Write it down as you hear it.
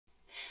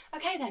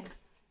Okay then,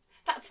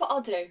 that's what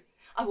I'll do.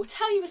 I will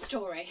tell you a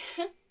story.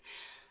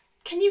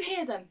 Can you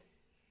hear them?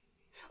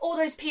 All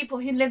those people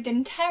who lived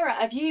in terror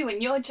of you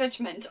and your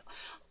judgment.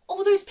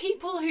 All those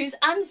people whose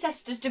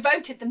ancestors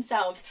devoted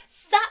themselves,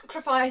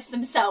 sacrificed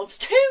themselves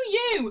to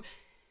you.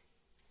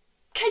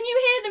 Can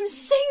you hear them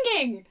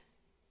singing?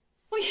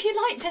 Well, you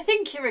like to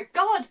think you're a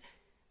god.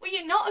 Well,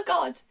 you're not a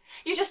god.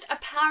 You're just a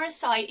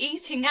parasite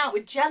eating out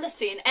with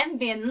jealousy and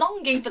envy and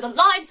longing for the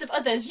lives of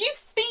others. You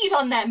feed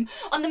on them,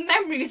 on the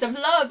memories of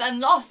love and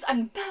loss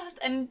and birth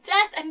and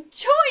death and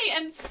joy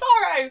and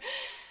sorrow.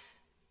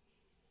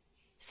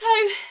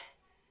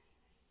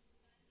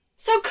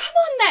 So come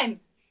on then.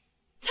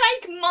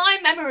 Take my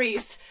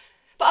memories.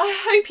 But I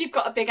hope you've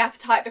got a big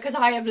appetite, because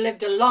I have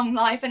lived a long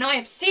life and I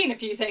have seen a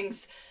few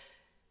things.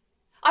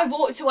 I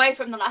walked away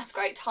from the last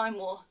great time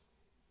war.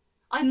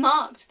 I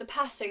marked the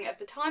passing of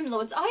the Time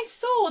Lords. I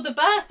saw the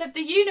birth of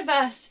the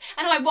universe,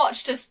 and I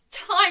watched as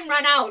time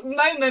ran out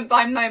moment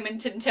by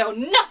moment until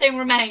nothing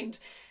remained.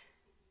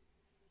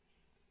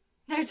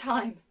 No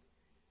time,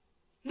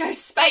 no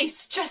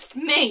space, just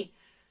me.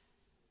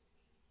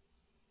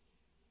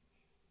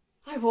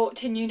 I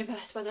walked in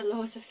universe where the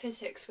laws of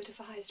physics were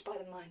devised by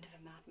the mind of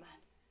a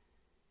madman.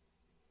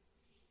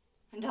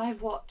 And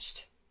I've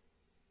watched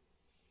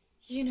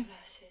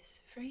universes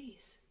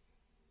freeze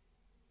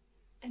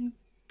and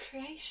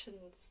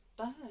creations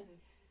burn.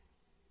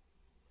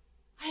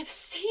 I have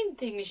seen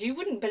things you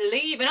wouldn't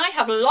believe, and I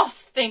have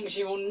lost things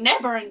you will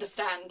never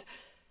understand.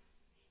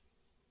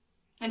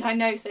 And I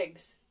know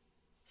things.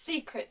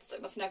 Secrets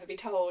that must never be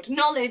told.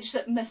 Knowledge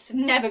that must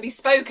never be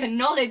spoken.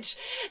 Knowledge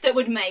that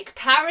would make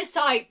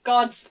parasite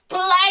gods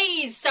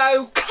blaze.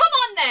 So come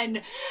on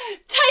then!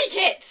 Take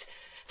it!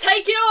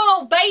 Take it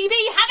all,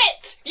 baby! Have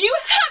it! You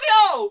have it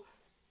all!